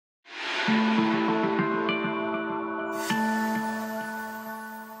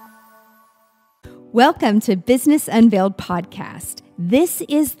Welcome to Business Unveiled podcast. This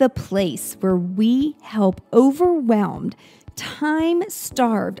is the place where we help overwhelmed,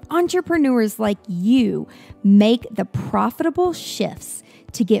 time-starved entrepreneurs like you make the profitable shifts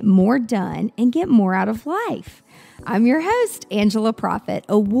to get more done and get more out of life. I'm your host, Angela Proffitt,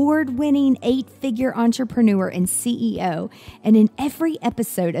 award-winning 8-figure entrepreneur and CEO. And in every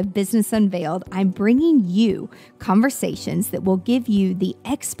episode of Business Unveiled, I'm bringing you conversations that will give you the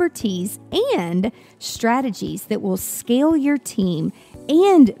expertise and strategies that will scale your team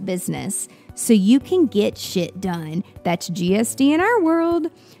and business so you can get shit done. That's GSD in our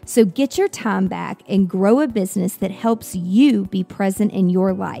world. So get your time back and grow a business that helps you be present in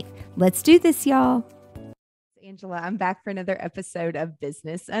your life. Let's do this, y'all. Angela, I'm back for another episode of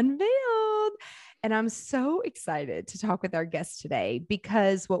Business Unveiled. And I'm so excited to talk with our guest today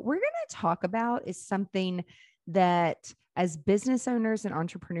because what we're going to talk about is something that as business owners and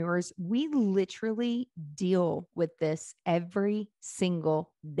entrepreneurs, we literally deal with this every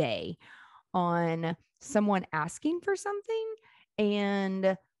single day on someone asking for something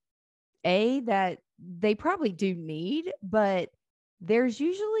and that they probably do need, but there's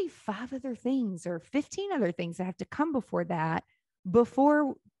usually 5 other things or 15 other things that have to come before that,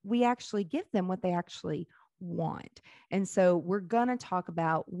 before we actually give them what they actually want. And so we're going to talk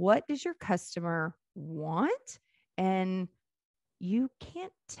about what does your customer want? And you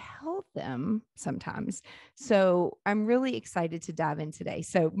can't tell them sometimes. So I'm really excited to dive in today.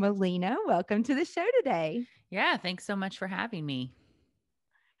 So Melina, welcome to the show today. Yeah, thanks so much for having me.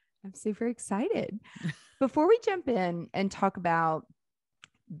 I'm super excited. Before we jump in and talk about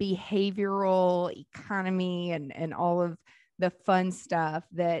behavioral economy and all of the fun stuff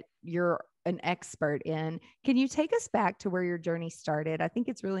that you're an expert in, can you take us back to where your journey started? I think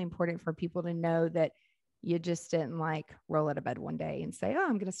it's really important for people to know that you just didn't like roll out of bed one day and say, oh,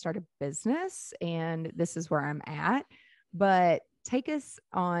 I'm going to start a business and this is where I'm at. But take us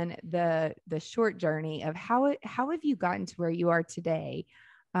on the short journey of how have you gotten to where you are today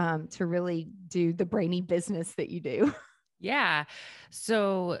to really do the brainy business that you do? Yeah.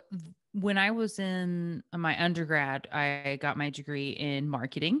 So when I was in my undergrad, I got my degree in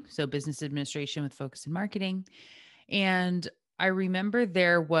marketing. So business administration with focus in marketing. And I remember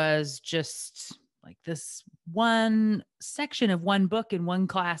there was just like this one section of one book in one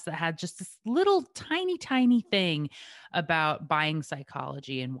class that had just this little tiny thing about buying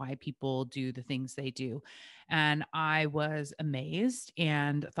psychology and why people do the things they do. And I was amazed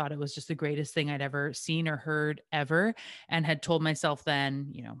and thought it was just the greatest thing I'd ever seen or heard ever. And had told myself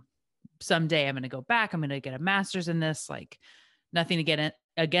then, someday I'm going to go back. I'm going to get a master's in this, like nothing to get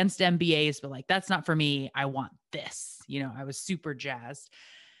against MBAs, but like, that's not for me. I want this, I was super jazzed.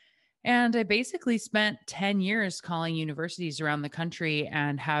 And I basically spent 10 years calling universities around the country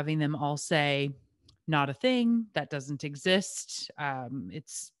and having them all say, not a thing, that doesn't exist.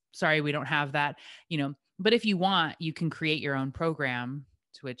 It's sorry, we don't have that, but if you want, you can create your own program.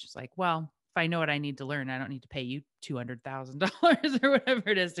 To which is like, well, if I know what I need to learn, I don't need to pay you $200,000 or whatever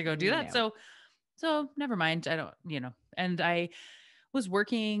it is to go do that. So never mind. I don't, and I was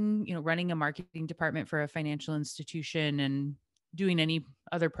working, running a marketing department for a financial institution and doing any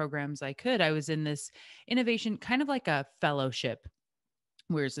other programs I could. I was in this innovation, kind of like a fellowship,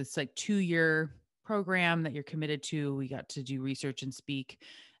 where it's like 2-year program that you're committed to. We got to do research and speak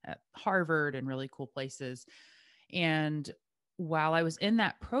at Harvard and really cool places. And while I was in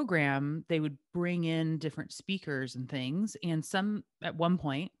that program, they would bring in different speakers and things. And some, at one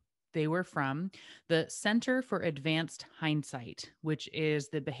point, they were from the Center for Advanced Hindsight, which is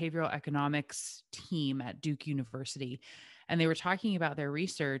the behavioral economics team at Duke University. And they were talking about their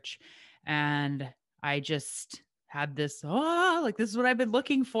research. And I just had this, like, this is what I've been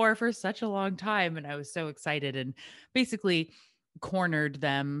looking for such a long time. And I was so excited and basically cornered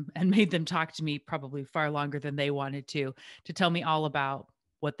them and made them talk to me probably far longer than they wanted to tell me all about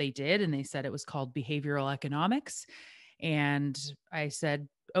what they did. And they said it was called behavioral economics. And I said,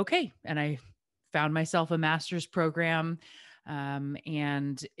 okay. And I found myself a master's program.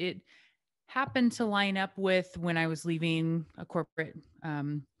 And it happened to line up with when I was leaving a corporate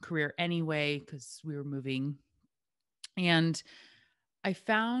career anyway, because we were moving. And I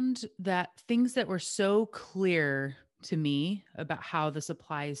found that things that were so clear to me about how this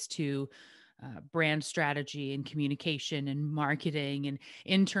applies to brand strategy and communication and marketing and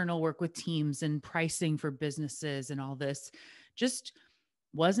internal work with teams and pricing for businesses and all this just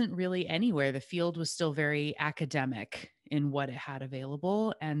wasn't really anywhere. The field was still very academic in what it had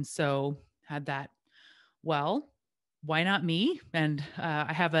available. And so had that, well, why not me? And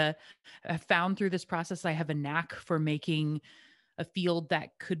I found through this process, I have a knack for making a field that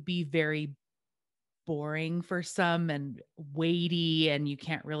could be very boring for some and weighty, and you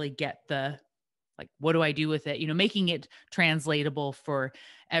can't really get the, like, what do I do with it? Making it translatable for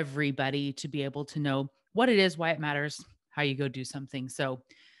everybody to be able to know what it is, why it matters, how you go do something. So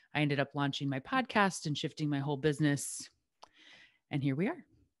I ended up launching my podcast and shifting my whole business. And here we are.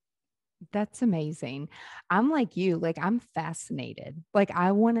 That's amazing. I'm like you, like I'm fascinated. Like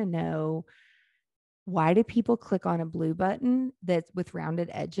I want to know, why do people click on a blue button that's with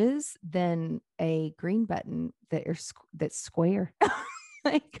rounded edges than a green button that's square?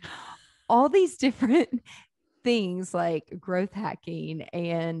 Like all these different things like growth hacking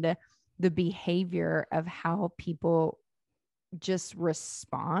and the behavior of how people just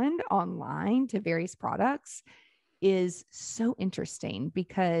respond online to various products is so interesting,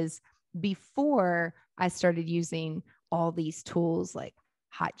 because before I started using all these tools like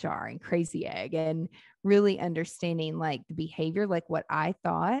Hotjar and Crazy Egg and really understanding like the behavior, like what I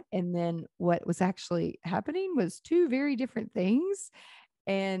thought and then what was actually happening was two very different things.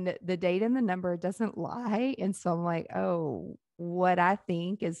 And the data and the number doesn't lie. And so I'm like, oh, what I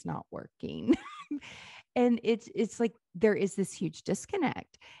think is not working. And it's like there is this huge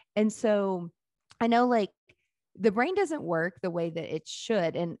disconnect. And so I know like the brain doesn't work the way that it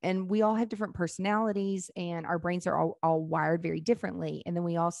should. And we all have different personalities and our brains are all wired very differently. And then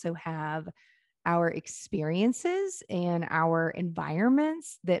we also have our experiences and our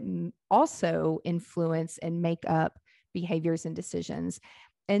environments that also influence and make up behaviors and decisions.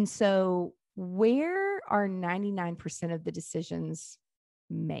 And so where are 99% of the decisions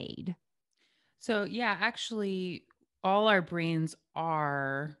made? So, yeah, actually, all our brains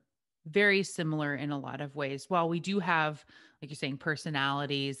are very similar in a lot of ways. While we do have, like you're saying,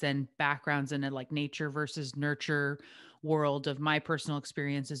 personalities and backgrounds in a like nature versus nurture world of my personal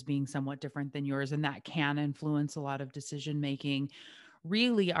experiences being somewhat different than yours, and that can influence a lot of decision making.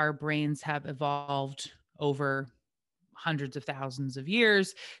 Really, our brains have evolved over hundreds of thousands of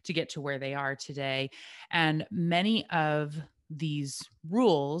years to get to where they are today. And many of these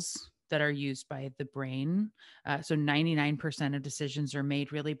rules that are used by the brain. So 99% of decisions are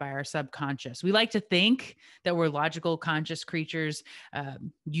made really by our subconscious. We like to think that we're logical, conscious creatures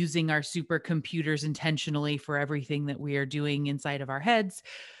using our supercomputers intentionally for everything that we are doing inside of our heads.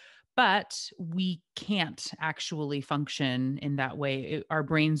 But we can't actually function in that way. Our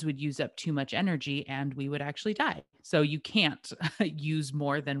brains would use up too much energy and we would actually die. So you can't use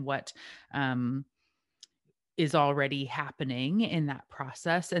more than what is already happening in that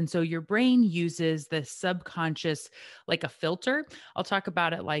process. And so your brain uses the subconscious like a filter. I'll talk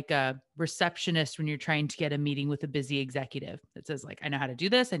about it like a receptionist when you're trying to get a meeting with a busy executive that says like, I know how to do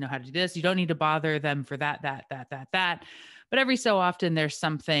this. I know how to do this. You don't need to bother them for that. But every so often there's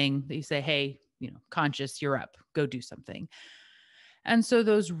something that you say, hey, conscious, you're up, go do something. And so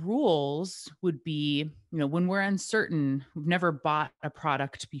those rules would be, when we're uncertain, we've never bought a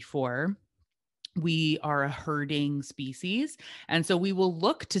product before, we are a herding species. And so we will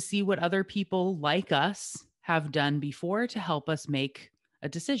look to see what other people like us have done before to help us make a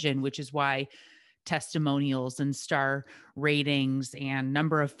decision, which is why testimonials and star ratings and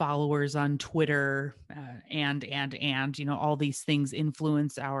number of followers on Twitter and all these things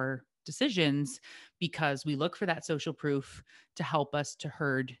influence our decisions, because we look for that social proof to help us to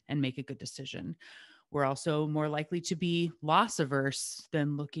herd and make a good decision. We're also more likely to be loss averse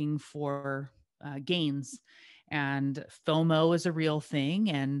than looking for gains. And FOMO is a real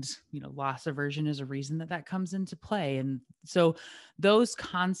thing. And, loss aversion is a reason that comes into play. And so those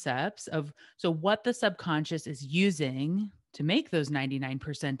concepts of, so what the subconscious is using to make those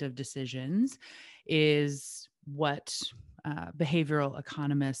 99% of decisions is what behavioral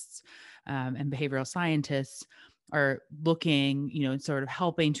economists and behavioral scientists are looking, and sort of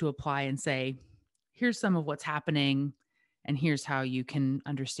helping to apply and say, here's some of what's happening and here's how you can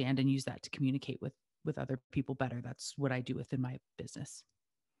understand and use that to communicate with other people better. That's what I do within my business.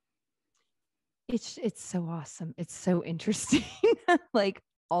 It's so awesome. It's so interesting. Like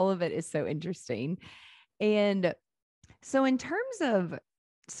all of it is so interesting. And so in terms of,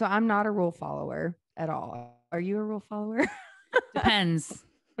 so I'm not a rule follower at all. Are you a rule follower? Depends.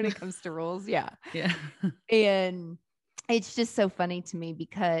 When it comes to rules. Yeah. Yeah. And it's just so funny to me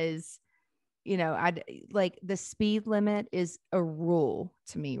because, I like the speed limit is a rule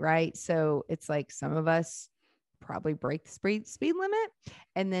to me, right? So it's like some of us probably break the speed limit,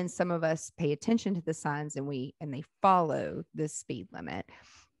 and then some of us pay attention to the signs and they follow the speed limit.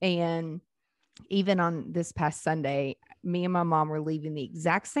 And even on this past Sunday, me and my mom were leaving the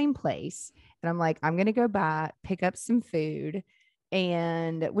exact same place, and I'm like, I'm going to go pick up some food,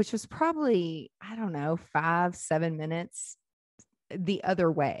 and which was probably, I don't know, 5-7 minutes the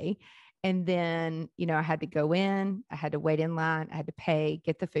other way. And then, I had to go in, I had to wait in line, I had to pay,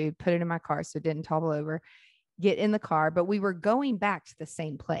 get the food, put it in my car so it didn't topple over, get in the car. But we were going back to the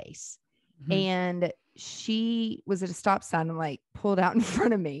same place. Mhm. And she was at a stop sign and like pulled out in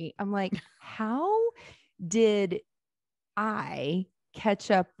front of me. I'm like, how did I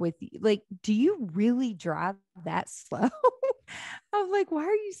catch up with you? Like, do you really drive that slow? I'm like, why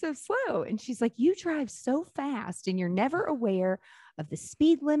are you so slow? And she's like, you drive so fast and you're never aware of the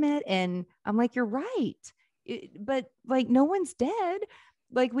speed limit. And I'm like, you're right. But like, no one's dead.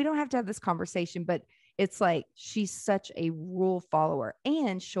 Like, we don't have to have this conversation, but it's like, she's such a rule follower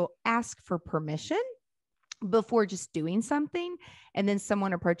and she'll ask for permission before just doing something. And then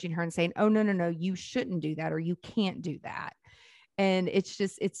someone approaching her and saying, oh, no, no, no, you shouldn't do that, or you can't do that. And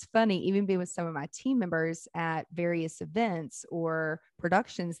it's funny, even being with some of my team members at various events or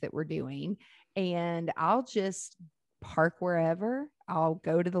productions that we're doing. And I'll just park wherever. I'll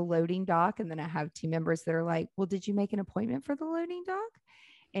go to the loading dock. And then I have team members that are like, well, did you make an appointment for the loading dock?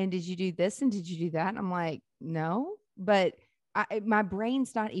 And did you do this? And did you do that? And I'm like, no, but my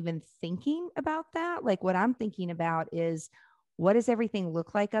brain's not even thinking about that. Like, what I'm thinking about is, what does everything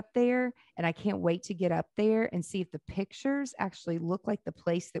look like up there? And I can't wait to get up there and see if the pictures actually look like the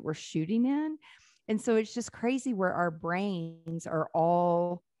place that we're shooting in. And so it's just crazy where our brains are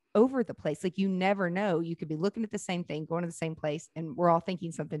all over the place. Like, you never know. You could be looking at the same thing, going to the same place, and we're all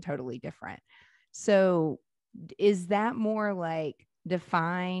thinking something totally different. So is that more like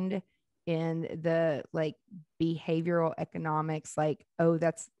defined in the like behavioral economics, like, oh,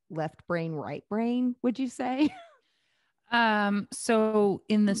 that's left brain, right brain, would you say? So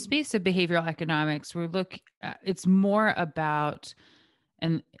in the space of behavioral economics, it's more about,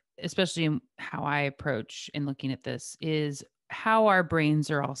 and especially in how I approach in looking at this, is how our brains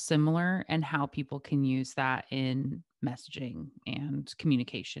are all similar and how people can use that in messaging and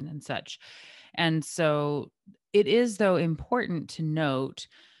communication and such. And so it is, though, important to note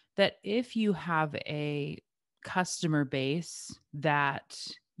that if you have a customer base that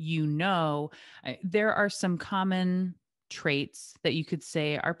there are some common traits that you could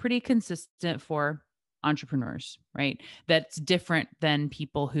say are pretty consistent for entrepreneurs, right? That's different than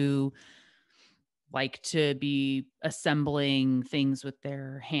people who like to be assembling things with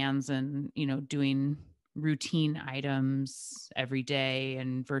their hands and, doing routine items every day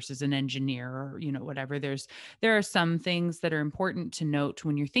and versus an engineer or, whatever. There are some things that are important to note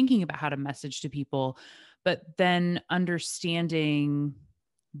when you're thinking about how to message to people, but then understanding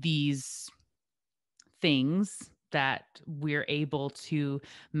these things that we're able to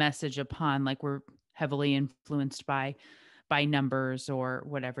message upon, like we're heavily influenced by numbers or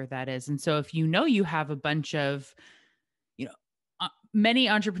whatever that is. And so if you have a bunch of, many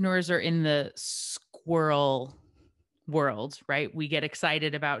entrepreneurs are in the squirrel world, right? We get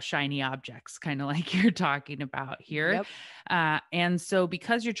excited about shiny objects, kind of like you're talking about here. Yep. And so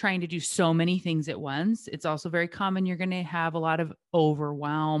because you're trying to do so many things at once, it's also very common you're going to have a lot of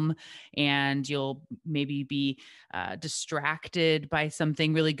overwhelm, and you'll maybe be distracted by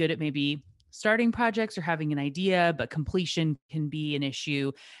something really good at maybe starting projects or having an idea, but completion can be an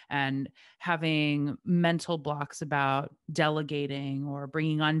issue, and having mental blocks about delegating or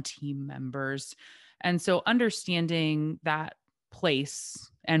bringing on team members. And so understanding that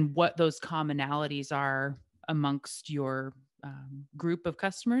place and what those commonalities are amongst your group of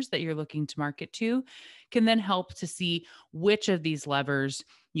customers that you're looking to market to can then help to see which of these levers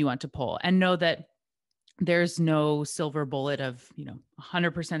you want to pull, and know that there's no silver bullet of,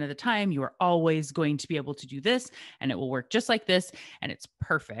 100% of the time you are always going to be able to do this and it will work just like this and it's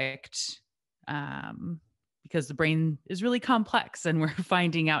perfect. Because the brain is really complex and we're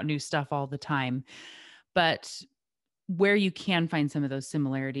finding out new stuff all the time. But where you can find some of those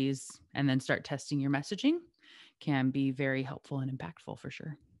similarities and then start testing your messaging can be very helpful and impactful for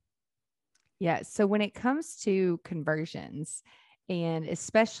sure. Yeah. So when it comes to conversions, and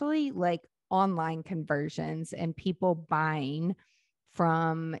especially like online conversions and people buying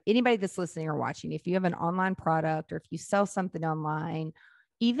from anybody that's listening or watching, if you have an online product or if you sell something online,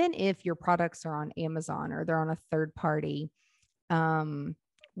 even if your products are on Amazon or they're on a third party,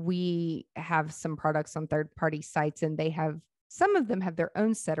 we have some products on third party sites and some of them have their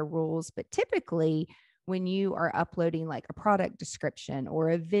own set of rules, but typically when you are uploading like a product description or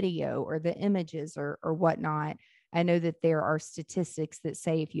a video or the images or whatnot, I know that there are statistics that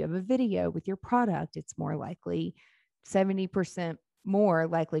say if you have a video with your product, it's more likely 70% more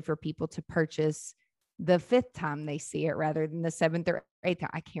likely for people to purchase the fifth time they see it rather than the seventh or eighth time.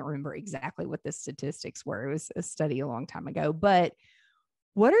 I can't remember exactly what the statistics were. It was a study a long time ago, but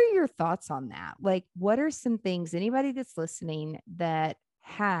what are your thoughts on that? Like, what are some things, anybody that's listening that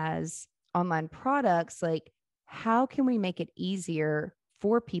has online products, like how can we make it easier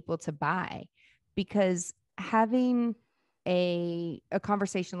for people to buy? Because having a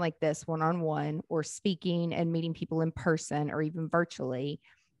conversation like this one-on-one, or speaking and meeting people in person or even virtually,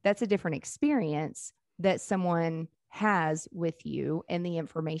 that's a different experience that someone has with you and the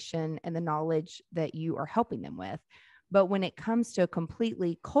information and the knowledge that you are helping them with. But when it comes to a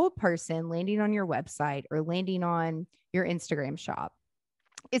completely cold person landing on your website or landing on your Instagram shop,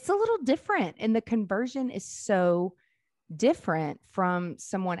 it's a little different. And the conversion is so different from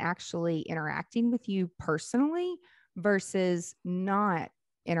someone actually interacting with you personally versus not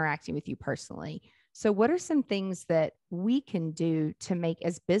interacting with you personally. So, what are some things that we can do to make,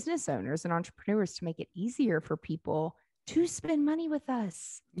 as business owners and entrepreneurs, to make it easier for people to spend money with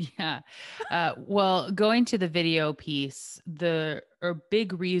us? Yeah. Well, going to the video piece, the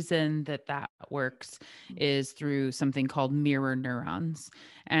big reason that that works is through something called mirror neurons.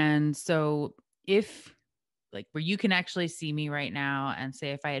 And so if like where you can actually see me right now and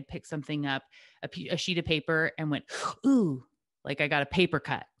say, if I had picked something up, a sheet of paper and went, ooh, like I got a paper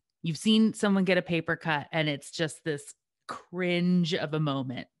cut. You've seen someone get a paper cut and it's just this cringe of a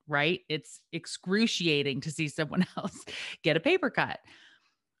moment, right? It's excruciating to see someone else get a paper cut.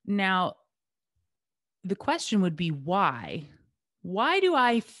 Now, the question would be why? Why do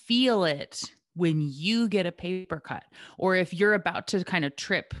I feel it when you get a paper cut? Or if you're about to kind of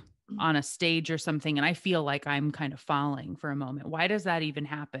trip on a stage or something and I feel like I'm kind of falling for a moment, why does that even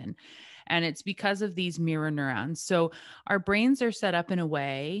happen? And it's because of these mirror neurons. So our brains are set up in a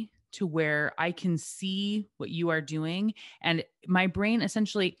way to where I can see what you are doing, and my brain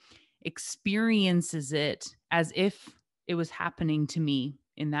essentially experiences it as if it was happening to me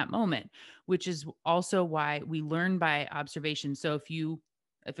in that moment, which is also why we learn by observation. So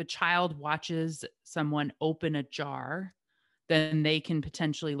if a child watches someone open a jar, then they can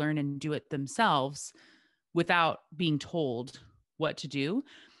potentially learn and do it themselves without being told what to do,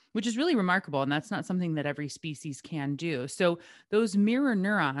 which is really remarkable. And that's not something that every species can do. So those mirror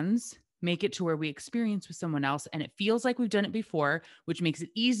neurons make it to where we experience with someone else and it feels like we've done it before, which makes it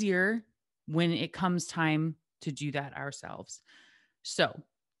easier when it comes time to do that ourselves. So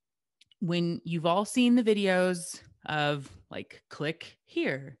when you've all seen the videos of like click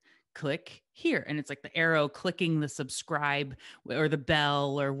here, and it's like the arrow clicking the subscribe or the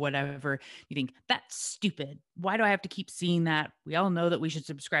bell or whatever, you think that's stupid. Why do I have to keep seeing that? We all know that we should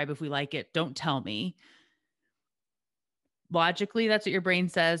subscribe if we like it. Don't tell me. Logically, that's what your brain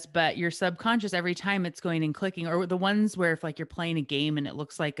says, but your subconscious, every time it's going and clicking, or the ones where if like you're playing a game and it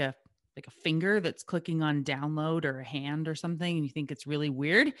looks like a finger that's clicking on download or a hand or something, and you think it's really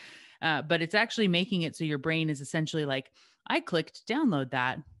weird, but it's actually making it so your brain is essentially like, I clicked download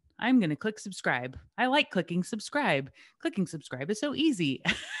that. I'm going to click subscribe. I like clicking subscribe. Clicking subscribe is so easy.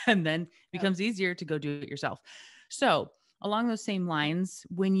 And then it becomes easier to go do it yourself. So along those same lines,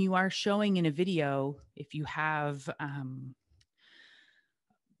 when you are showing in a video, if you have,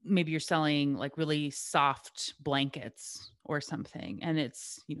 maybe you're selling like really soft blankets or something, and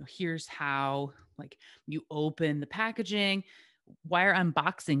it's, here's how like you open the packaging. Why are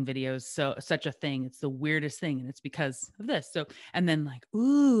unboxing videos such a thing? It's the weirdest thing, and it's because of this. So, and then like,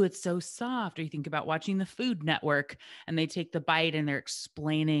 ooh, it's so soft. Or you think about watching the Food Network and they take the bite and they're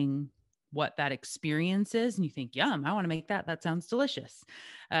explaining what that experience is, and you think, yum, I want to make that. That sounds delicious.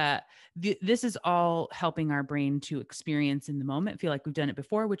 This is all helping our brain to experience in the moment, feel like we've done it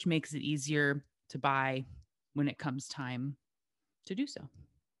before, which makes it easier to buy when it comes time to do so.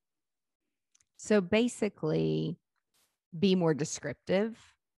 So basically, be more descriptive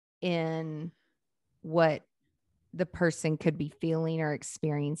in what the person could be feeling or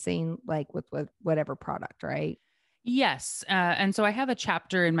experiencing, like with whatever product, right? Yes. And so I have a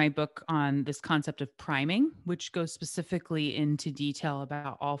chapter in my book on this concept of priming, which goes specifically into detail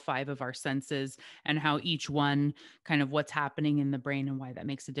about all 5 of our senses and how each one, kind of what's happening in the brain and why that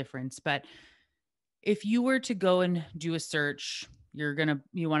makes a difference. But if you were to go and do a search,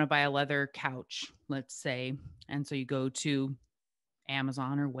 you want to buy a leather couch, let's say. And so you go to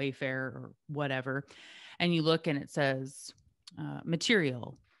Amazon or Wayfair or whatever, and you look and it says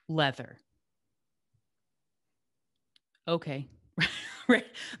material, leather. Okay. Right.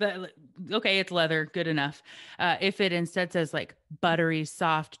 Okay, it's leather. Good enough. If it instead says like buttery,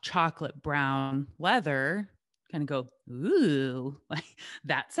 soft, chocolate brown leather, kind of go, ooh, like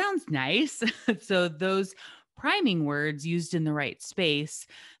that sounds nice. So those priming words used in the right space,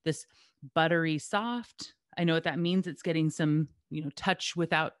 this buttery soft, I know what that means. It's getting some, touch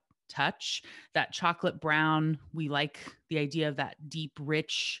without touch. That chocolate brown, we like the idea of that deep,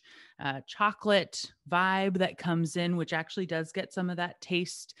 rich chocolate vibe that comes in, which actually does get some of that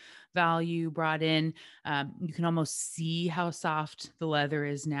taste value brought in. You can almost see how soft the leather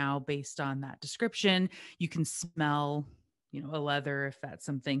is now based on that description. You can smell, a leather if that's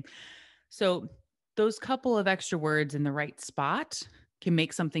something. So those couple of extra words in the right spot can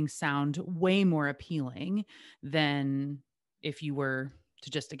make something sound way more appealing than if you were to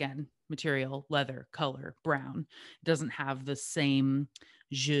just, again, material, leather, color, brown. It doesn't have the same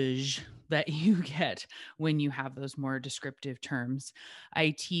zhuzh that you get when you have those more descriptive terms.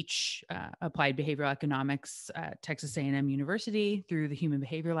 I teach applied behavioral economics at Texas A&M University through the Human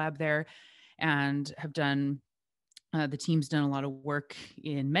Behavior Lab there, and have done the team's done a lot of work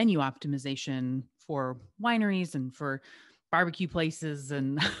in menu optimization for wineries and for barbecue places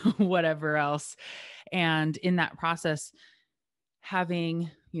and whatever else. And in that process, having,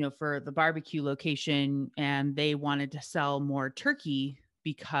 for the barbecue location, and they wanted to sell more turkey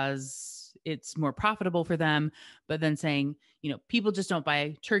because it's more profitable for them, but then saying, people just don't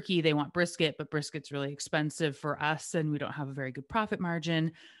buy turkey, they want brisket, but brisket's really expensive for us and we don't have a very good profit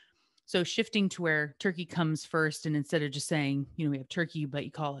margin. So shifting to where turkey comes first, and instead of just saying, we have turkey, but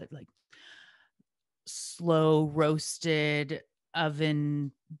you call it like slow roasted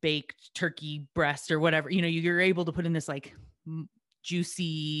oven baked turkey breast or whatever, you're able to put in this like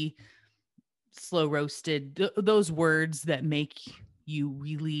juicy, slow roasted, those words that make you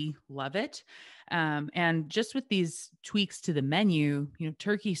really love it. And just with these tweaks to the menu,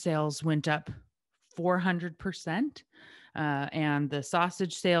 turkey sales went up 400%. And the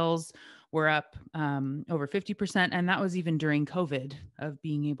sausage sales were up over 50%. And that was even during COVID, of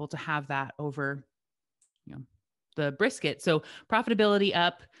being able to have that over, the brisket. So profitability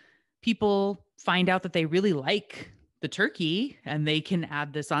up, people find out that they really like the turkey and they can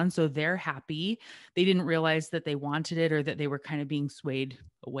add this on. So they're happy. They didn't realize that they wanted it or that they were kind of being swayed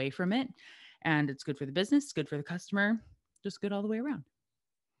away from it. And it's good for the business, good for the customer, just good all the way around.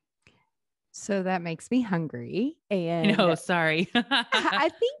 So that makes me hungry. And sorry. I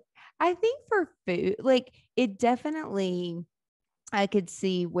think for food, like it definitely, I could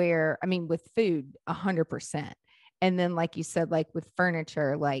see where, with food, 100%. And then, like you said, like with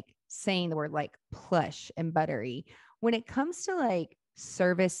furniture, like saying the word like plush and buttery, when it comes to like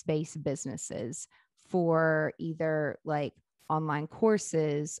service-based businesses for either like online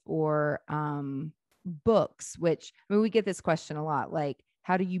courses or books, which we get this question a lot, like,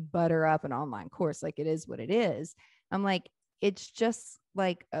 how do you butter up an online course? Like, it is what it is. I'm like, it's just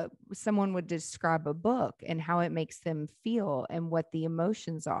like someone would describe a book and how it makes them feel and what the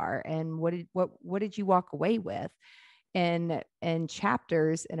emotions are and what did you walk away with. And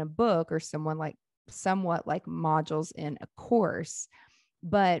chapters in a book or somewhat like modules in a course.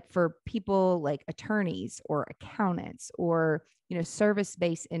 But for people like attorneys or accountants or,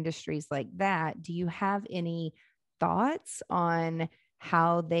 service-based industries like that, do you have any thoughts on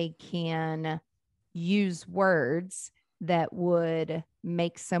how they can use words that would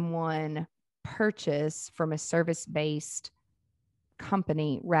make someone purchase from a service-based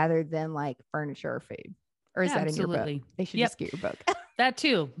company rather than like furniture or food? Or is that absolutely. in your book? They should just get your book. That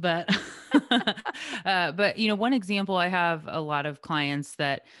too. But, but, one example, I have a lot of clients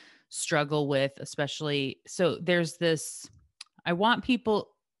that struggle with, especially, so there's this, I want people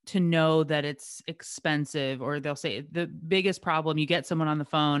to know that it's expensive, or they'll say the biggest problem, you get someone on the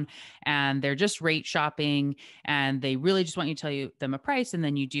phone and they're just rate shopping and they really just want you to tell them a price, and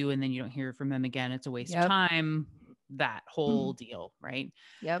then you do, and then you don't hear from them again. It's a waste of time, that whole deal. Right.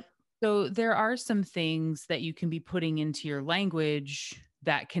 Yep. So there are some things that you can be putting into your language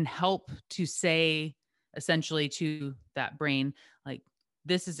that can help to say essentially to that brain, like,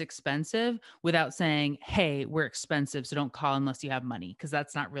 this is expensive, without saying, hey, we're expensive, so don't call unless you have money, because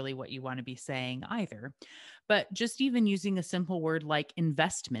that's not really what you want to be saying either. But just even using a simple word like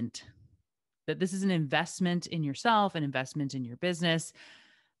investment, that this is an investment in yourself, an investment in your business.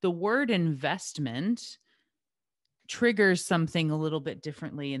 The word investment triggers something a little bit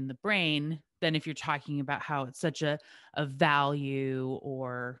differently in the brain than if you're talking about how it's such a value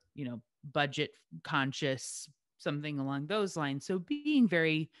or, budget conscious, something along those lines. So being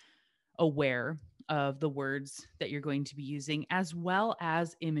very aware of the words that you're going to be using, as well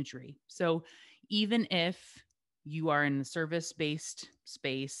as imagery. So even if you are in the service-based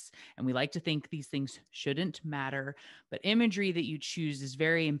space, and we like to think these things shouldn't matter, but imagery that you choose is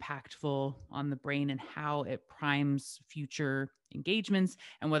very impactful on the brain and how it primes future engagements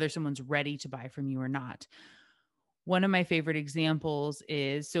and whether someone's ready to buy from you or not. One of my favorite examples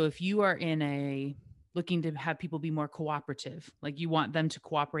is, so if you are in a looking to have people be more cooperative. Like you want them to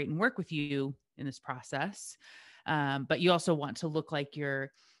cooperate and work with you in this process. But you also want to look like you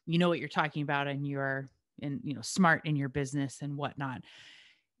know what you're talking about, and smart in your business and whatnot.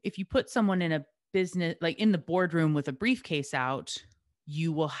 If you put someone in a business, like in the boardroom with a briefcase out,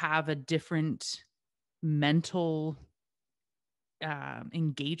 you will have a different mental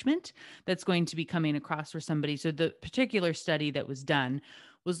engagement that's going to be coming across for somebody. So the particular study that was done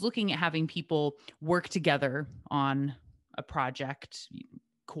was looking at having people work together on a project,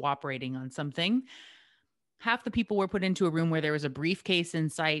 cooperating on something. Half the people were put into a room where there was a briefcase in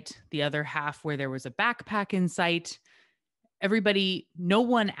sight, the other half where there was a backpack in sight. No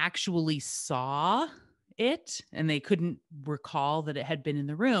one actually saw it, and they couldn't recall that it had been in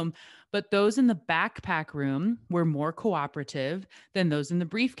the room. But those in the backpack room were more cooperative than those in the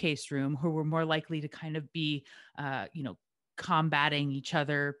briefcase room, who were more likely to kind of be, combating each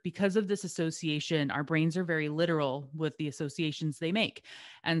other. Because of this association, our brains are very literal with the associations they make.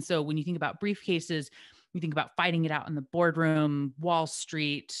 And so when you think about briefcases, you think about fighting it out in the boardroom, Wall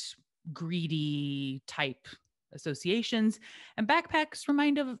Street, greedy type associations. And backpacks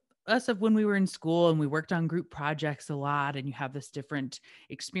remind us of when we were in school and we worked on group projects a lot, and you have this different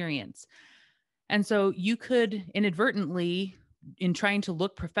experience. And so you could inadvertently, in trying to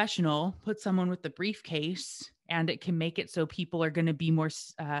look professional, put someone with the briefcase, and it can make it so people are going to be more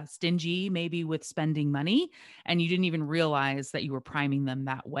stingy, maybe with spending money. And you didn't even realize that you were priming them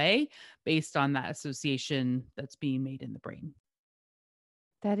that way based on that association that's being made in the brain.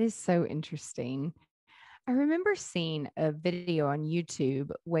 That is so interesting. I remember seeing a video on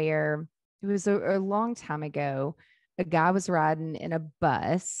YouTube where it was a long time ago. A guy was riding in a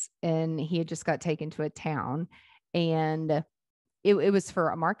bus and he had just got taken to a town, and it was for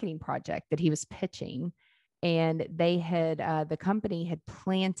a marketing project that he was pitching. And the company had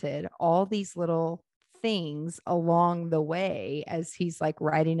planted all these little things along the way as he's like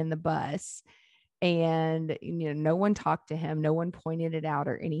riding in the bus. And, no one talked to him, no one pointed it out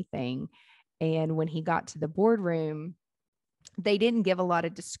or anything. And when he got to the boardroom, they didn't give a lot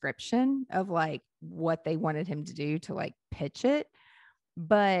of description of like what they wanted him to do to like pitch it.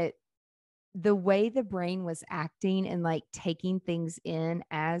 But the way the brain was acting and like taking things in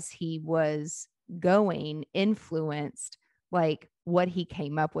as he was going influenced like what he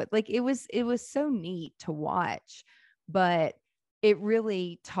came up with. Like it was so neat to watch, but it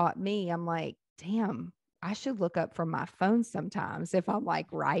really taught me, I'm like, damn, I should look up from my phone sometimes if I'm like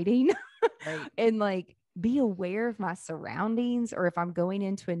writing. Right. And like be aware of my surroundings, or if I'm going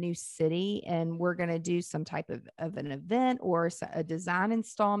into a new city and we're going to do some type of an event or a design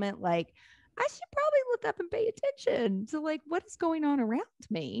installment, like I should probably look up and pay attention to like what is going on around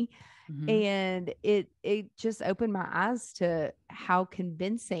me. Mm-hmm. And it just opened my eyes to how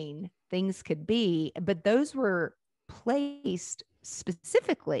convincing things could be. But those were placed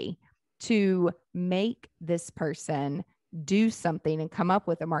specifically to make this person do something and come up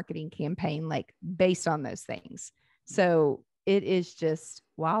with a marketing campaign like based on those things. So it is just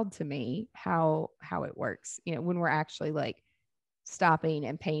wild to me how it works, when we're actually like stopping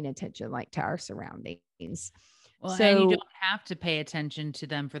and paying attention like to our surroundings. Well, and you don't have to pay attention to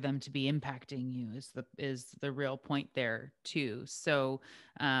them for them to be impacting you is the real point there too. So,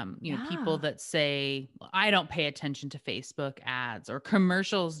 people that say, well, I don't pay attention to Facebook ads or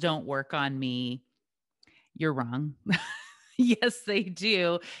commercials don't work on me. You're wrong. Yes, they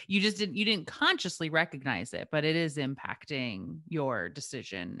do. You didn't consciously recognize it, but it is impacting your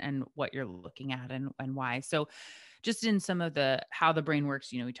decision and what you're looking at and why. So just in some of how the brain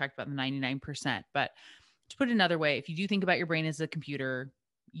works, we talked about the 99%, but to put it another way, if you do think about your brain as a computer,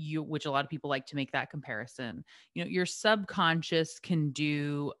 which a lot of people like to make that comparison, your subconscious can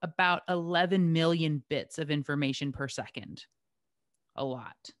do about 11 million bits of information per second. A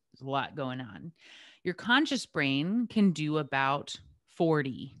lot. There's a lot going on. Your conscious brain can do about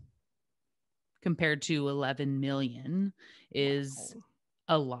 40 compared to 11 million is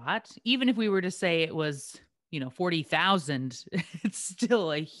a lot. Even if we were to say it was, 40,000, it's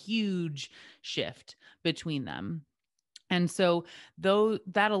still a huge shift between them. And so though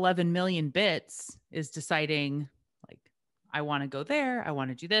that 11 million bits is deciding like, I want to go there. I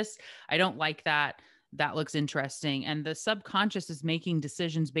want to do this. I don't like that. That looks interesting. And the subconscious is making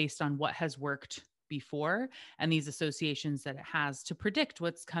decisions based on what has worked before and these associations that it has to predict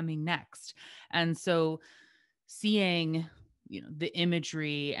what's coming next. And so seeing, the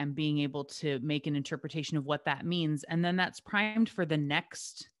imagery and being able to make an interpretation of what that means, and then that's primed for the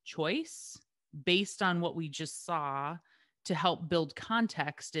next choice based on what we just saw to help build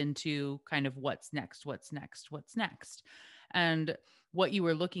context into kind of what's next. And what you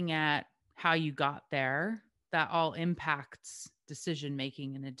were looking at how you got there, that all impacts decision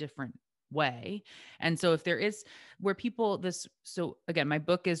making in a different way. And so if there is where people this so again, my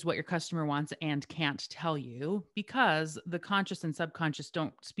book is What Your Customer Wants and Can't Tell You, because the conscious and subconscious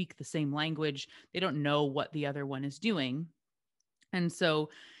don't speak the same language. They don't know what the other one is doing. And so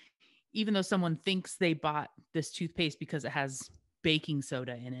even though someone thinks they bought this toothpaste because it has baking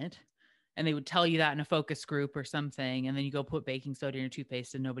soda in it, and they would tell you that in a focus group or something, and then you go put baking soda in your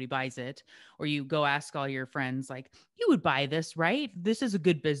toothpaste and nobody buys it, or you go ask all your friends, like, you would buy this, right? This is a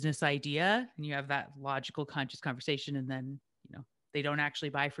good business idea. And you have that logical, conscious conversation, and then, they don't actually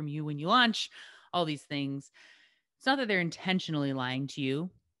buy from you when you launch all these things. It's not that they're intentionally lying to you,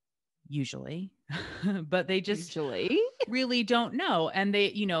 usually, but they just Usually. really don't know. And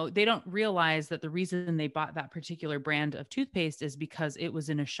they don't realize that the reason they bought that particular brand of toothpaste is because it was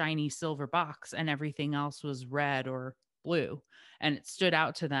in a shiny silver box and everything else was red or blue, and it stood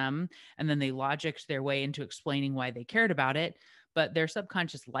out to them. And then they logicked their way into explaining why they cared about it, but their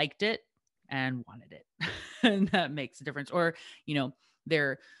subconscious liked it and wanted it. And that makes a difference. Or,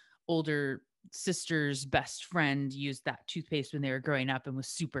 their older sister's best friend used that toothpaste when they were growing up and was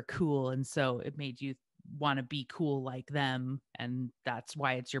super cool. And so it made you want to be cool like them. And that's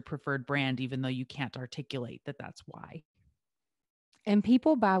why it's your preferred brand, even though you can't articulate that that's why. And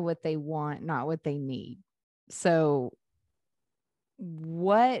people buy what they want, not what they need. So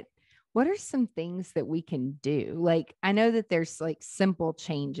what are some things that we can do? Like, I know that there's like simple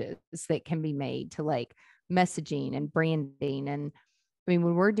changes that can be made to like messaging and branding. And I mean,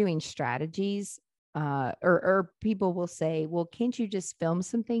 when we're doing strategies, or people will say, well, can't you just film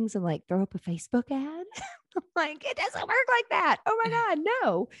some things and like throw up a Facebook ad? Like, it doesn't work like that. Oh my God,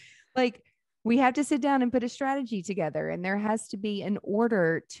 no. Like, we have to sit down and put a strategy together, and there has to be an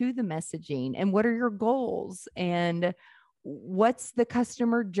order to the messaging. And what are your goals? And what's the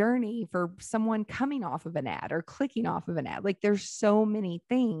customer journey for someone coming off of an ad or clicking off of an ad? Like, there's so many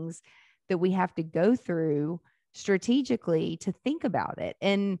things that we have to go through strategically to think about it.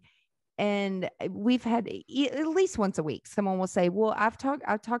 And we've had at least once a week, someone will say, well, I've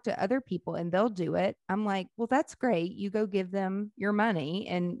talked to other people and they'll do it. I'm like, well, that's great. You go give them your money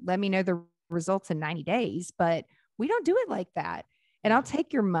and let me know the results in 90 days. But we don't do it like that. And I'll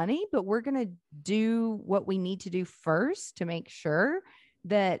take your money, but we're going to do what we need to do first to make sure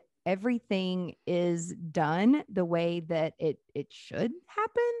that everything is done the way that it should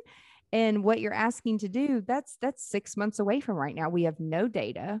happen. And what you're asking to do, that's 6 months away from right now. We have no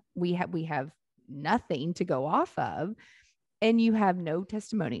data. We have nothing to go off of. And you have no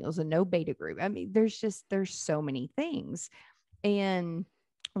testimonials and no beta group. I mean, there's so many things. And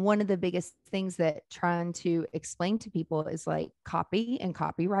one of the biggest things that trying to explain to people is like copy and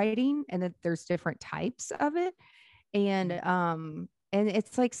copywriting, and that there's different types of it. And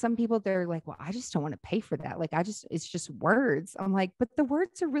it's like some people, they're like, well, I just don't want to pay for that. Like, it's just words. I'm like, but the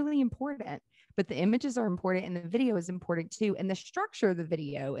words are really important, but the images are important, and the video is important too. And the structure of the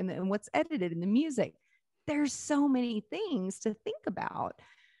video and what's edited and the music, there's so many things to think about.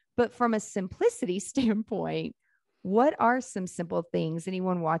 But from a simplicity standpoint, what are some simple things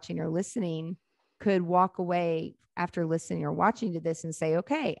anyone watching or listening could walk away after listening or watching to this and say,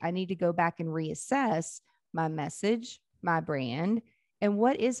 okay, I need to go back and reassess my message, my brand, and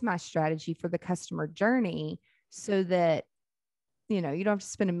what is my strategy for the customer journey, so that, you don't have to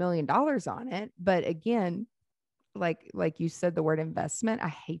spend $1 million on it. But again, like you said, the word investment, I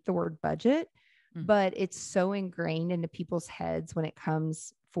hate the word budget, but it's so ingrained into people's heads when it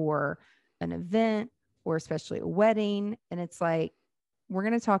comes for an event or especially a wedding. And it's like, we're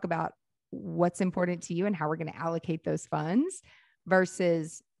going to talk about what's important to you and how we're going to allocate those funds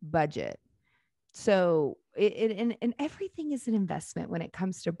versus budget. So and everything is an investment when it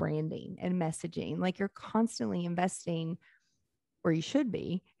comes to branding and messaging. Like, you're constantly investing, or you should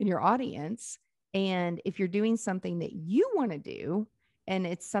be, in your audience. And if you're doing something that you want to do, and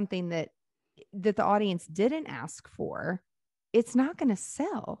it's something that the audience didn't ask for, it's not going to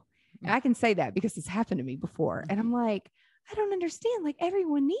sell. And I can say that because it's happened to me before. And I'm like, I don't understand. Like,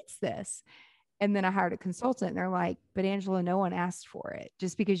 everyone needs this. And then I hired a consultant, and they're like, but Angela, no one asked for it.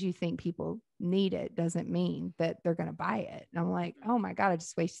 Just because you think people need it doesn't mean that they're going to buy it. And I'm like, oh my God, I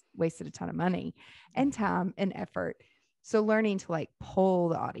just wasted a ton of money and time and effort. So learning to like pull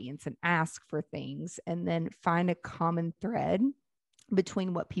the audience and ask for things, and then find a common thread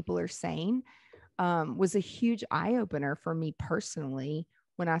between what people are saying, was a huge eye opener for me personally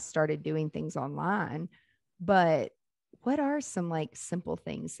when I started doing things online. But what are some like simple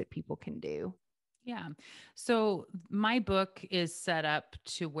things that people can do? Yeah. So my book is set up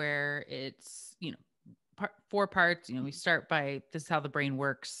to where it's, four parts. We start by this is how the brain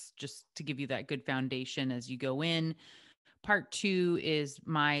works, just to give you that good foundation as you go in. Part two is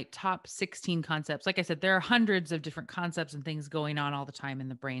my top 16 concepts. Like I said, there are hundreds of different concepts and things going on all the time in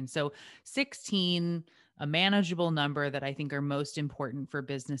the brain. So 16, a manageable number that I think are most important for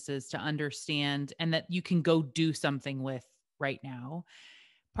businesses to understand and that you can go do something with right now.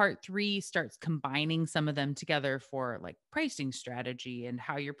 Part three starts combining some of them together for like pricing strategy and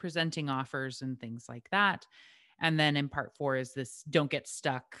how you're presenting offers and things like that. And then in part four is this don't get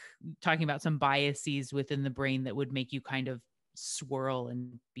stuck, talking about some biases within the brain that would make you kind of swirl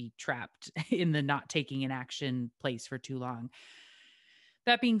and be trapped in the not taking an action place for too long.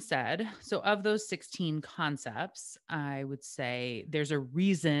 That being said, so of those 16 concepts, I would say there's a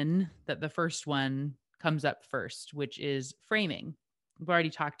reason that the first one comes up first, which is framing. We've already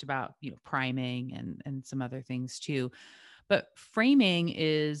talked about, priming and some other things too. But framing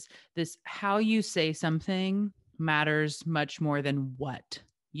is this how you say something matters much more than what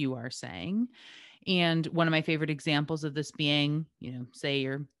you are saying. And one of my favorite examples of this being, say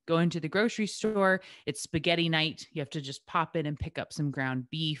you're going to the grocery store, it's spaghetti night. You have to just pop in and pick up some ground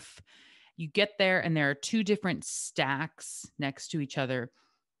beef. You get there and there are two different stacks next to each other,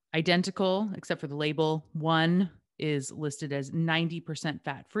 identical except for the label. One is listed as 90%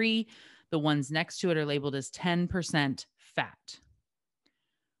 fat free. The ones next to it are labeled as 10% fat.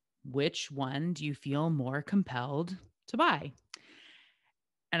 Which one do you feel more compelled to buy?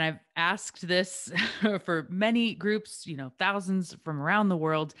 And I've asked this for many groups, thousands from around the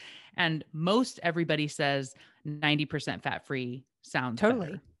world. And most everybody says 90% fat free sounds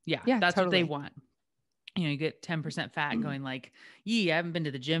better. Yeah, that's totally what they want. You get 10% fat going like, I haven't been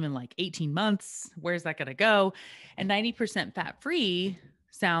to the gym in like 18 months. Where's that going to go? And 90% fat free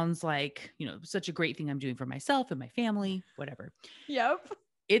sounds like, such a great thing I'm doing for myself and my family, whatever. Yep.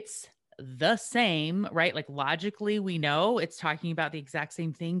 It's the same, right? Like logically, we know it's talking about the exact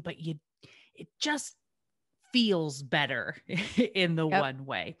same thing, but it just feels better in the one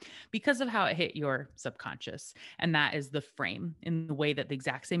way because of how it hit your subconscious. And that is the frame. In the way that the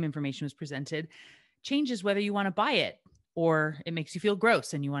exact same information was presented changes whether you want to buy it or it makes you feel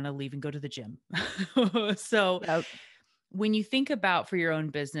gross and you want to leave and go to the gym. So when you think about for your own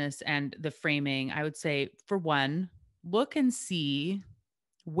business and the framing, I would say for one, look and see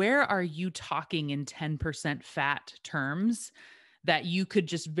where are you talking in 10% fat terms that you could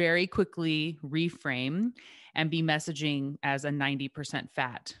just very quickly reframe and be messaging as a 90%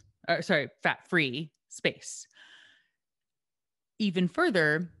 fat-free space. Even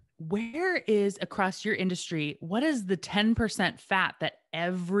further, where is across your industry, what is the 10% fat that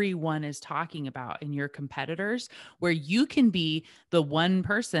everyone is talking about in your competitors, where you can be the one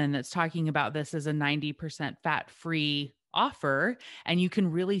person that's talking about this as a 90% fat-free offer, and you can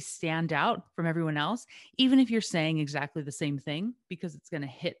really stand out from everyone else, even if you're saying exactly the same thing, because it's going to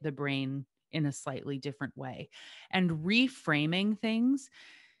hit the brain in a slightly different way. And reframing things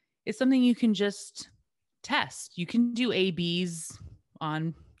is something you can just test. You can do ABs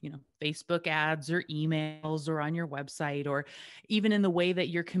on, Facebook ads or emails or on your website, or even in the way that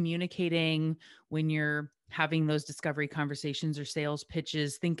you're communicating when you're having those discovery conversations or sales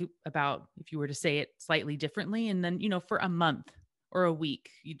pitches. Think about if you were to say it slightly differently. And then, for a month or a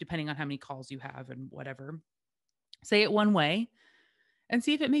week, depending on how many calls you have and whatever, say it one way and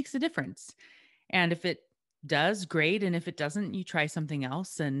see if it makes a difference. And if it does, great. And if it doesn't, you try something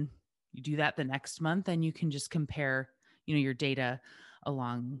else and you do that the next month, and you can just compare, your data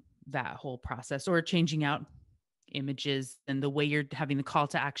along that whole process, or changing out images and the way you're having the call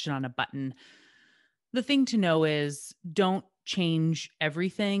to action on a button. The thing to know is don't change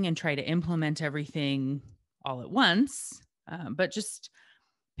everything and try to implement everything all at once, but just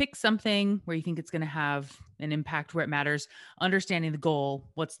pick something where you think it's going to have an impact where it matters, understanding the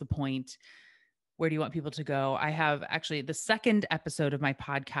goal. What's the point? Where do you want people to go? I have actually the second episode of my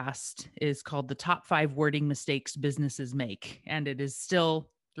podcast is called The Top 5 Wording Mistakes Businesses Make. And it is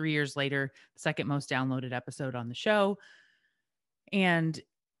still 3 years later, the second most downloaded episode on the show. And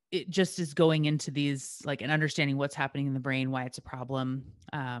it just is going into these and understanding what's happening in the brain, why it's a problem.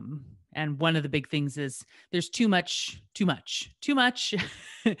 And one of the big things is there's too much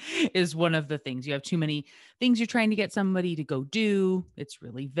is one of the things. You have too many things you're trying to get somebody to go do. It's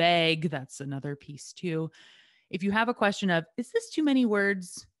really vague. That's another piece too. If you have a question of, is this too many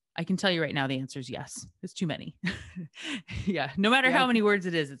words? I can tell you right now, the answer is yes. It's too many. Yeah. No matter how many words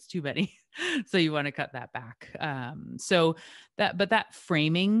it is, it's too many. So you want to cut that back. But that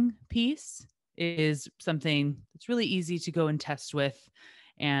framing piece is something that's really easy to go and test with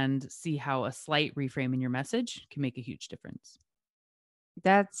and see how a slight reframe in your message can make a huge difference.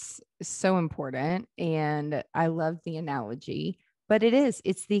 That's so important. And I love the analogy, but it's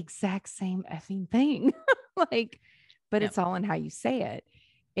the exact same effing thing. like, but Yep. it's all in how you say it.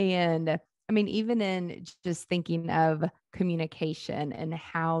 And I mean, even in just thinking of communication and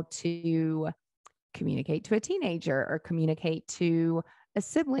how to communicate to a teenager or communicate to a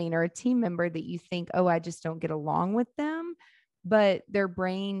sibling or a team member that you think, oh, I just don't get along with them. But their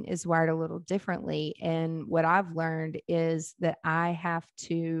brain is wired a little differently. And what I've learned is that I have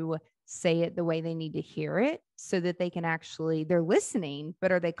to say it the way they need to hear it so that they can actually, they're listening,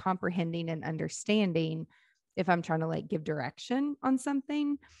 but are they comprehending and understanding if I'm trying to like give direction on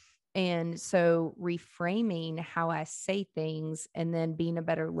something? And so reframing how I say things and then being a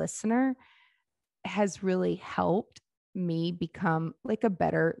better listener has really helped me become like a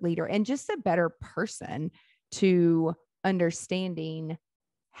better leader and just a better person to understanding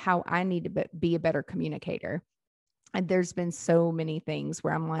how I need to be a better communicator. And there's been so many things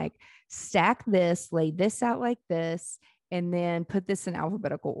where I'm like, stack this, lay this out like this, and then put this in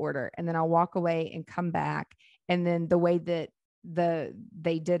alphabetical order. And then I'll walk away and come back. And then the way that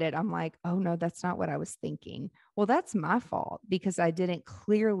they did it, I'm like, oh no, that's not what I was thinking. Well, that's my fault because I didn't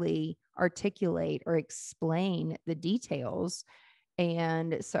clearly articulate or explain the details.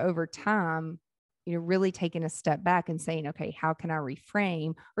 And so over time, really taking a step back and saying, okay, how can I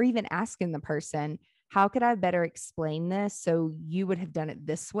reframe, or even asking the person, how could I better explain this so you would have done it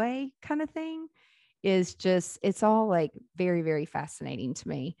this way, kind of thing, is just, it's all like very, very fascinating to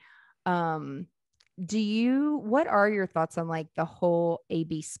me. Um, what are your thoughts on like the whole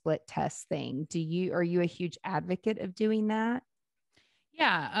A/B split test thing? Are you a huge advocate of doing that?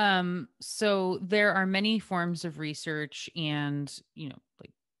 Yeah. So there are many forms of research and,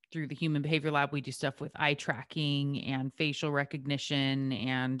 like through the Human Behavior Lab, we do stuff with eye tracking and facial recognition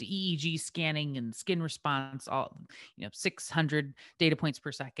and EEG scanning and skin response, all, 600 data points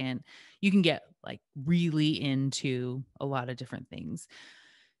per second. You can get like really into a lot of different things.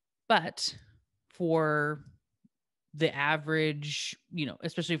 But for the average,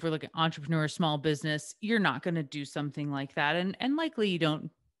 especially if we're looking at entrepreneur, small business, you're not going to do something like that. And likely you don't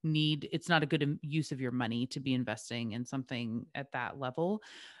it's not a good use of your money to be investing in something at that level.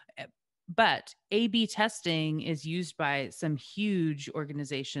 But A/B testing is used by some huge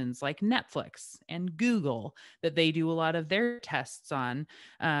organizations like Netflix and Google that they do a lot of their tests on.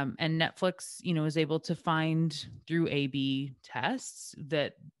 And Netflix, is able to find through A/B tests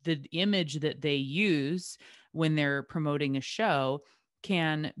that the image that they use when they're promoting a show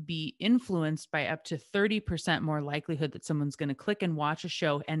can be influenced by up to 30% more likelihood that someone's going to click and watch a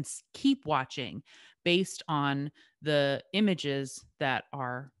show and keep watching based on the images that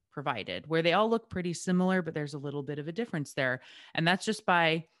are provided, where they all look pretty similar, but there's a little bit of a difference there. And that's just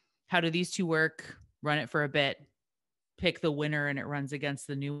by how do these two work, run it for a bit, pick the winner and it runs against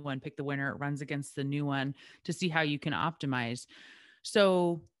the new one, pick the winner, it runs against the new one to see how you can optimize.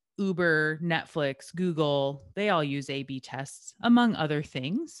 So Uber, Netflix, Google, they all use A/B tests, among other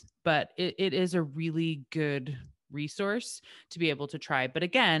things, but it is a really good resource to be able to try. But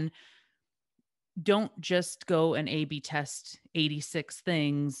again, don't just go and A/B test 86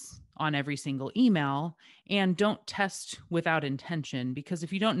 things on every single email, and don't test without intention, because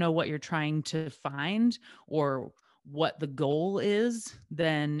if you don't know what you're trying to find or what the goal is,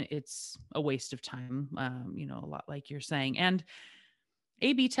 then it's a waste of time, a lot like you're saying. And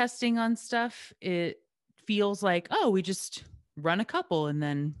A/B testing on stuff, it feels like, oh, we just run a couple and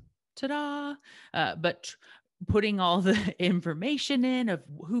then ta-da. But putting all the information in of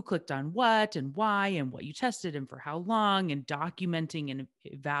who clicked on what and why and what you tested and for how long and documenting and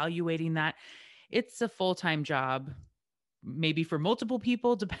evaluating that, it's a full-time job, maybe for multiple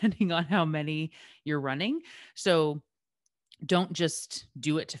people, depending on how many you're running. So don't just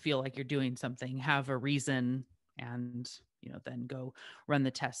do it to feel like you're doing something, have a reason, and then go run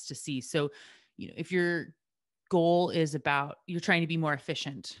the test to see. So if your goal is about you're trying to be more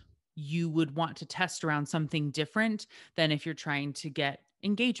efficient, you would want to test around something different than if you're trying to get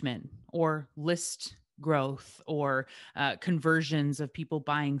engagement or list growth or conversions of people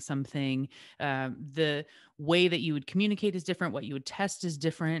buying something. The way that you would communicate is different. What you would test is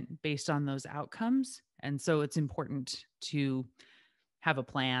different based on those outcomes. And so it's important to have a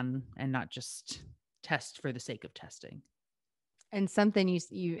plan and not just test for the sake of testing. And something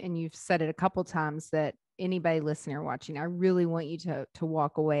you've said it a couple times, that anybody listening or watching, I really want you to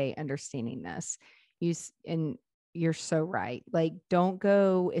walk away understanding this. And you're so right. Like, don't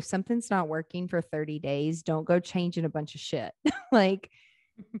go, if something's not working for 30 days, don't go changing a bunch of shit. Like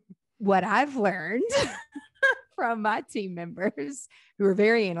what I've learned from my team members who are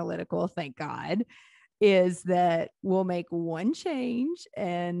very analytical, thank God, is that we'll make one change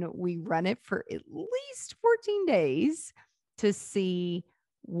and we run it for at least 14 days to see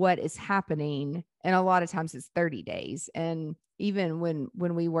what is happening. And a lot of times it's 30 days. And even when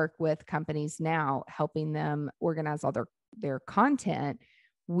we work with companies now, helping them organize all their content,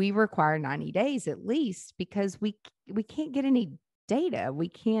 we require 90 days at least, because we can't get any data. We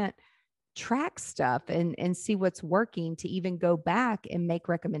can't track stuff and see what's working to even go back and make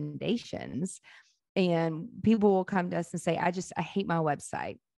recommendations. And people will come to us and say, I hate my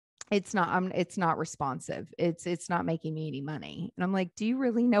website. It's not responsive. It's not making me any money. And I'm like, do you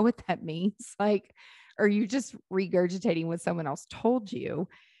really know what that means? Like, are you just regurgitating what someone else told you?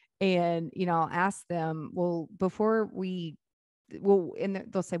 And, I'll ask them, well, and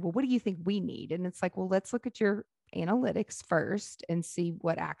they'll say, well, what do you think we need? And it's like, well, let's look at your analytics first and see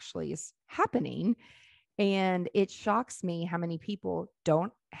what actually is happening. And it shocks me how many people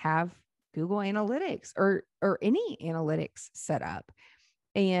don't have Google Analytics or any analytics set up.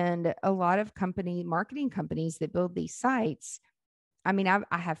 And a lot of marketing companies that build these sites, I mean,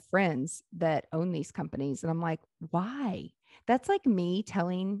 I have friends that own these companies, and I'm like, why? That's like me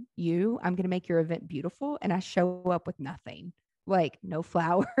telling you I'm going to make your event beautiful, and I show up with nothing, like no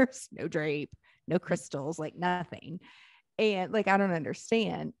flowers, no drape, no crystals, like nothing. And like, I don't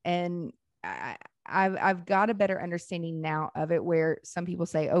understand. And I've got a better understanding now of it, where some people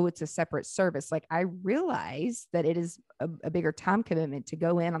say, oh, it's a separate service. Like, I realize that it is a bigger time commitment to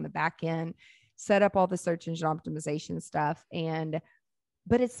go in on the back end, set up all the search engine optimization stuff.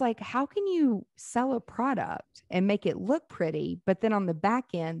 But it's like, how can you sell a product and make it look pretty, but then on the back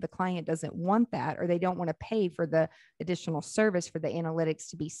end, the client doesn't want that, or they don't want to pay for the additional service for the analytics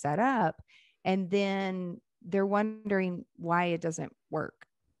to be set up. And then they're wondering why it doesn't work.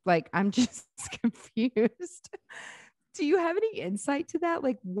 Like, I'm just confused. Do you have any insight to that?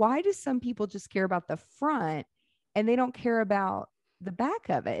 Like, why do some people just care about the front and they don't care about the back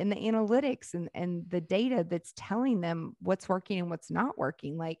of it and the analytics and the data that's telling them what's working and what's not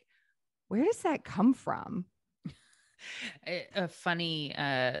working? Like, where does that come from? A funny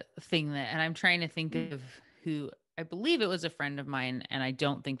thing that, and I'm trying to think of who, I believe it was a friend of mine, and I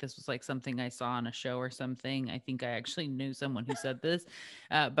don't think this was like something I saw on a show or something. I think I actually knew someone who said this,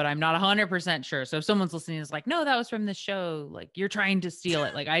 but I'm not 100% sure. So if someone's listening is like, no, that was from the show, like you're trying to steal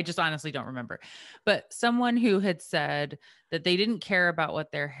it. Like, I just honestly don't remember. But someone who had said that they didn't care about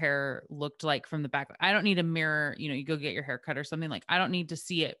what their hair looked like from the back. I don't need a mirror. You go get your hair cut or something. Like, I don't need to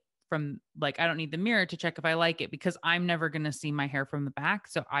see it from, like, I don't need the mirror to check if I like it, because I'm never going to see my hair from the back.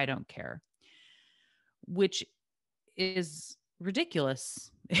 So I don't care, which is ridiculous.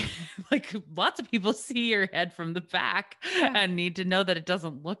 Like, lots of people see your head from the back and need to know that it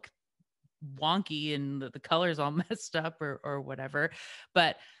doesn't look wonky and the color's all messed up or whatever.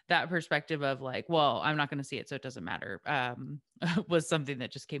 But that perspective of like, well, I'm not going to see it, so it doesn't matter, was something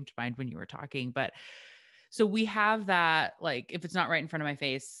that just came to mind when you were talking. But so we have that, like, if it's not right in front of my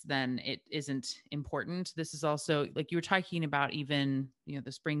face, then it isn't important. This is also, like you were talking about, even,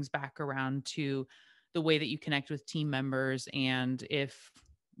 this brings back around to the way that you connect with team members. And if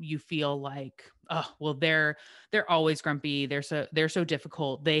you feel like, oh, well, they're always grumpy, they're so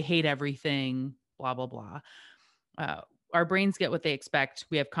difficult, they hate everything, blah, blah, blah. Our brains get what they expect.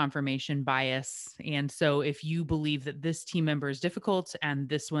 We have confirmation bias. And so if you believe that this team member is difficult and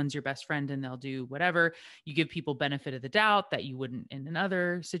this one's your best friend and they'll do whatever, you give people benefit of the doubt that you wouldn't in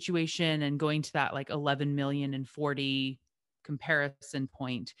another situation. And going to that like 11,040,000 comparison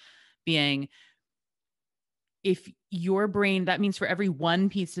point being, if your brain, that means for every one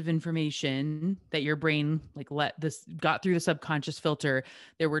piece of information that your brain got through the subconscious filter,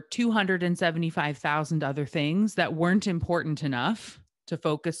 there were 275,000 other things that weren't important enough to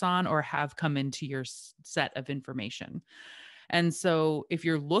focus on or have come into your set of information. And so if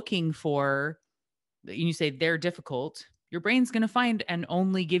you're looking for, you say they're difficult, your brain's going to find and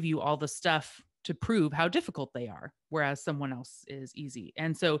only give you all the stuff to prove how difficult they are, whereas someone else is easy.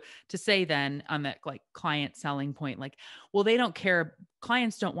 And so to say then on that like client selling point, like, well, they don't care.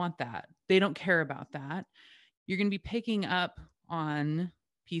 Clients don't want that. They don't care about that. You're going to be picking up on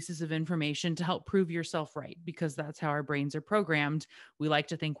pieces of information to help prove yourself right, because that's how our brains are programmed. We like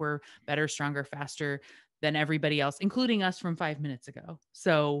to think we're better, stronger, faster than everybody else, including us from 5 minutes ago.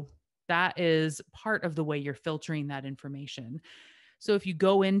 So that is part of the way you're filtering that information. So if you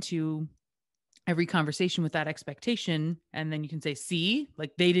go into every conversation with that expectation, and then you can say, see,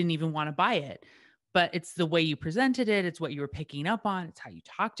 like they didn't even want to buy it, but it's the way you presented it. It's what you were picking up on. It's how you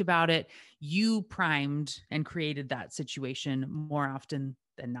talked about it. You primed and created that situation more often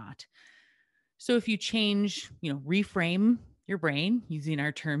than not. So if you change, reframe your brain, using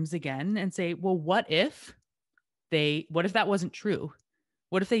our terms again, and say, well, what if that wasn't true?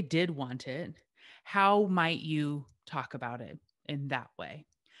 What if they did want it? How might you talk about it in that way?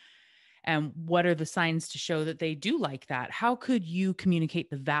 And what are the signs to show that they do like that? How could you communicate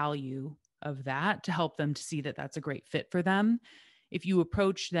the value of that to help them to see that that's a great fit for them? If you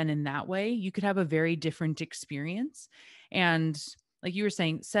approach then in that way, you could have a very different experience. And like you were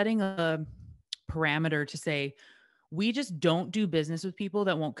saying, setting a parameter to say, we just don't do business with people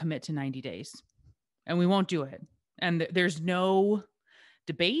that won't commit to 90 days, and we won't do it. And there's no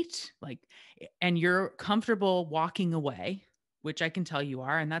debate, like, and you're comfortable walking away, which I can tell you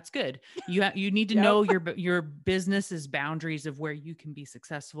are, and that's good. You need to Yep. know your business's boundaries of where you can be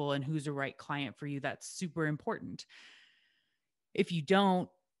successful and who's the right client for you. That's super important. If you don't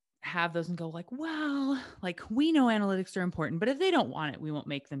have those and go like, well, like, we know analytics are important, but if they don't want it, we won't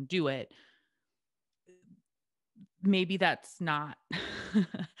make them do it. Maybe that's not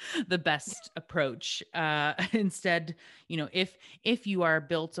the best approach. Instead, if you are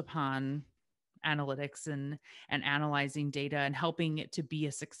built upon analytics and analyzing data and helping it to be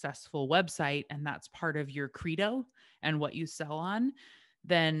a successful website, and that's part of your credo and what you sell on,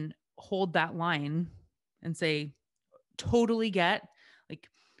 then hold that line and say, totally get, like,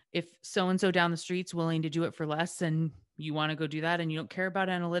 if so and so down the street's willing to do it for less and you want to go do that and you don't care about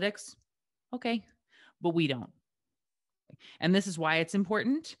analytics, okay, but we don't. And this is why it's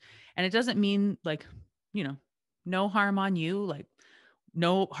important. And it doesn't mean, like, no harm on you, like,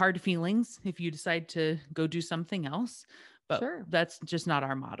 no hard feelings if you decide to go do something else. But Sure. that's just not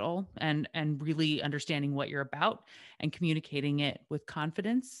our model. And really understanding what you're about and communicating it with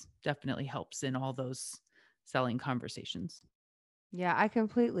confidence definitely helps in all those selling conversations. Yeah, I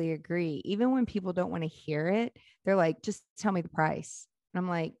completely agree. Even when people don't want to hear it, they're like, just tell me the price. And I'm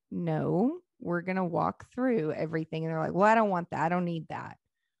like, no, we're going to walk through everything. And they're like, well, I don't want that. I don't need that.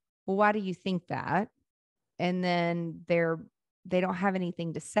 Well, why do you think that? And then they don't have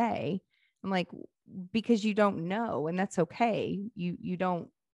anything to say. I'm like, because you don't know, and that's okay. You don't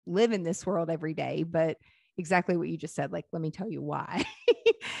live in this world every day, but exactly what you just said, like, let me tell you why.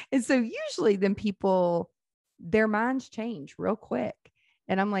 And so usually then people, their minds change real quick.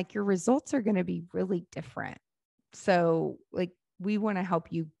 And I'm like, your results are going to be really different. So like, we want to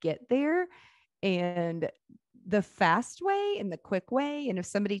help you get there. And the fast way and the quick way. And if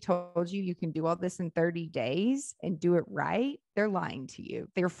somebody told you you can do all this in 30 days and do it right, they're lying to you.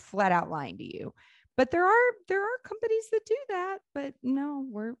 They're flat out lying to you. But there are companies that do that, but no,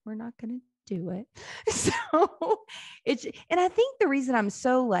 we're not going to do it. So and I think the reason I'm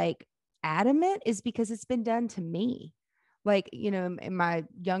so like adamant is because it's been done to me. Like, in my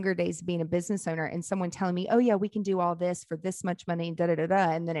younger days being a business owner and someone telling me, oh yeah, we can do all this for this much money and da da da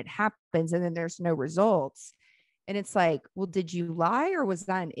da. And then it happens and then there's no results. And it's like, well, did you lie or was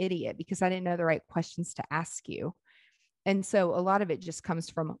I an idiot? Because I didn't know the right questions to ask you. And so a lot of it just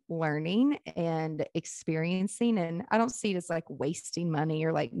comes from learning and experiencing. And I don't see it as like wasting money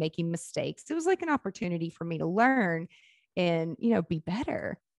or like making mistakes. It was like an opportunity for me to learn and, be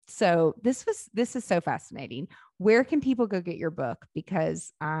better. So this is so fascinating. Where can people go get your book?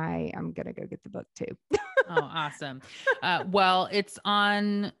 Because I am going to go get the book too. Oh, awesome. Well, it's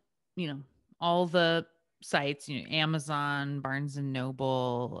on, all the sites, Amazon, Barnes and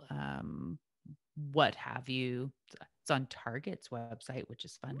Noble, what have you. It's on Target's website, which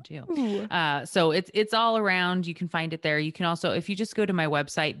is fun too. So it's all around. You can find it there. You can also, if you just go to my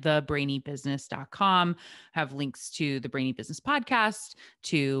website, thebrainybusiness.com, have links to the Brainy Business podcast,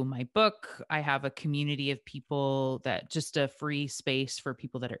 to my book. I have a community of people that just a free space for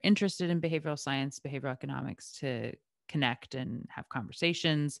people that are interested in behavioral science, behavioral economics to connect and have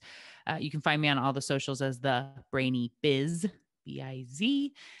conversations. You can find me on all the socials as the Brainy Biz.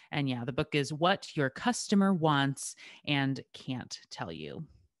 BIZ. And yeah, the book is What Your Customer Wants and Can't Tell You.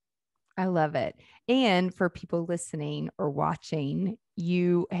 I love it. And for people listening or watching,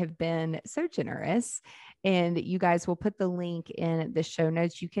 you have been so generous, and you guys will put the link in the show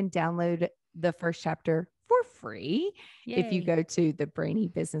notes. You can download the first chapter for free. Yay. If you go to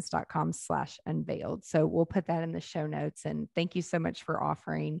thebrainybusiness.com/unveiled. So we'll put that in the show notes. And thank you so much for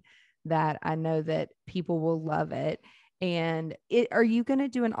offering that. I know that people will love it. And are you going to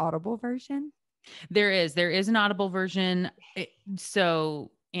do an Audible version? There is an Audible version.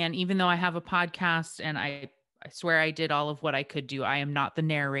 And even though I have a podcast and I swear I did all of what I could do, I am not the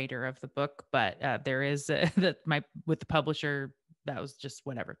narrator of the book, but there is with the publisher, that was just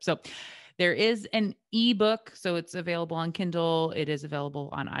whatever. So there is an ebook. So it's available on Kindle. It is available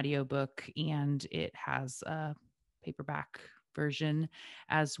on audiobook, and it has a paperback version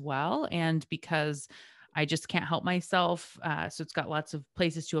as well. And because I just can't help myself. So it's got lots of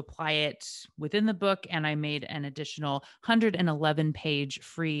places to apply it within the book. And I made an additional 111 page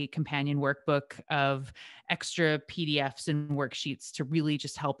free companion workbook of extra PDFs and worksheets to really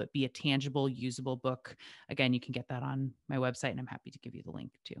just help it be a tangible, usable book. Again, you can get that on my website, and I'm happy to give you the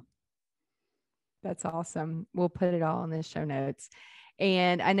link too. That's awesome. We'll put it all in the show notes.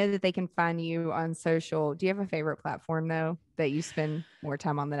 And I know that they can find you on social. Do you have a favorite platform though that you spend more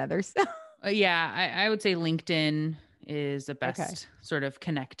time on than others? Yeah, I would say LinkedIn is the best sort of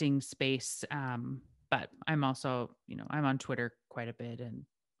connecting space. But I'm also, I'm on Twitter quite a bit and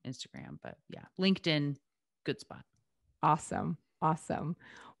Instagram, but yeah, LinkedIn, good spot. Awesome. Awesome.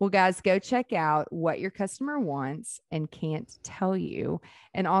 Well, guys, go check out What Your Customer Wants and Can't Tell You.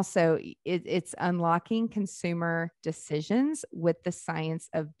 And also it's unlocking consumer decisions with the science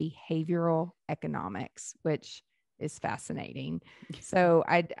of behavioral economics, which is fascinating. So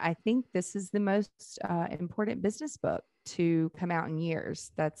I think this is the most important business book to come out in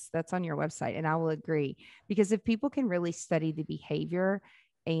years. That's on your website. And I will agree, because if people can really study the behavior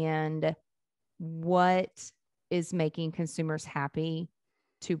and what is making consumers happy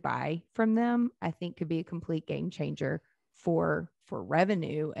to buy from them, I think could be a complete game changer for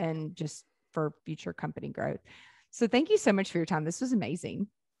revenue and just for future company growth. So thank you so much for your time. This was amazing.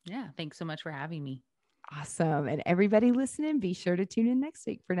 Yeah. Thanks so much for having me. Awesome. And everybody listening, be sure to tune in next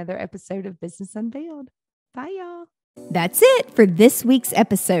week for another episode of Business Unveiled. Bye, y'all. That's it for this week's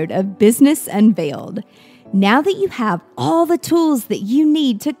episode of Business Unveiled. Now that you have all the tools that you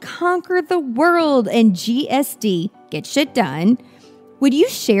need to conquer the world and GSD, get shit done, would you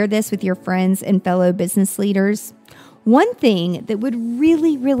share this with your friends and fellow business leaders? One thing that would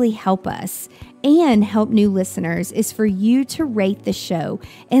really, really help us and help new listeners is for you to rate the show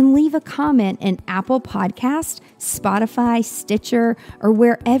and leave a comment in Apple Podcast, Spotify, Stitcher, or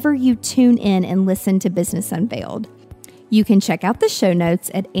wherever you tune in and listen to Business Unveiled. You can check out the show notes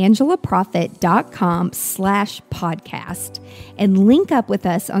at angelaproffitt.com/podcast and link up with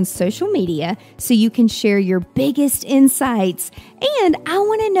us on social media so you can share your biggest insights. And I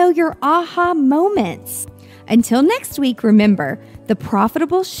want to know your aha moments. Until next week, remember, the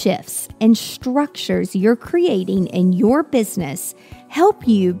profitable shifts and structures you're creating in your business help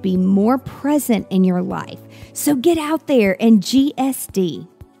you be more present in your life. So get out there and GSD.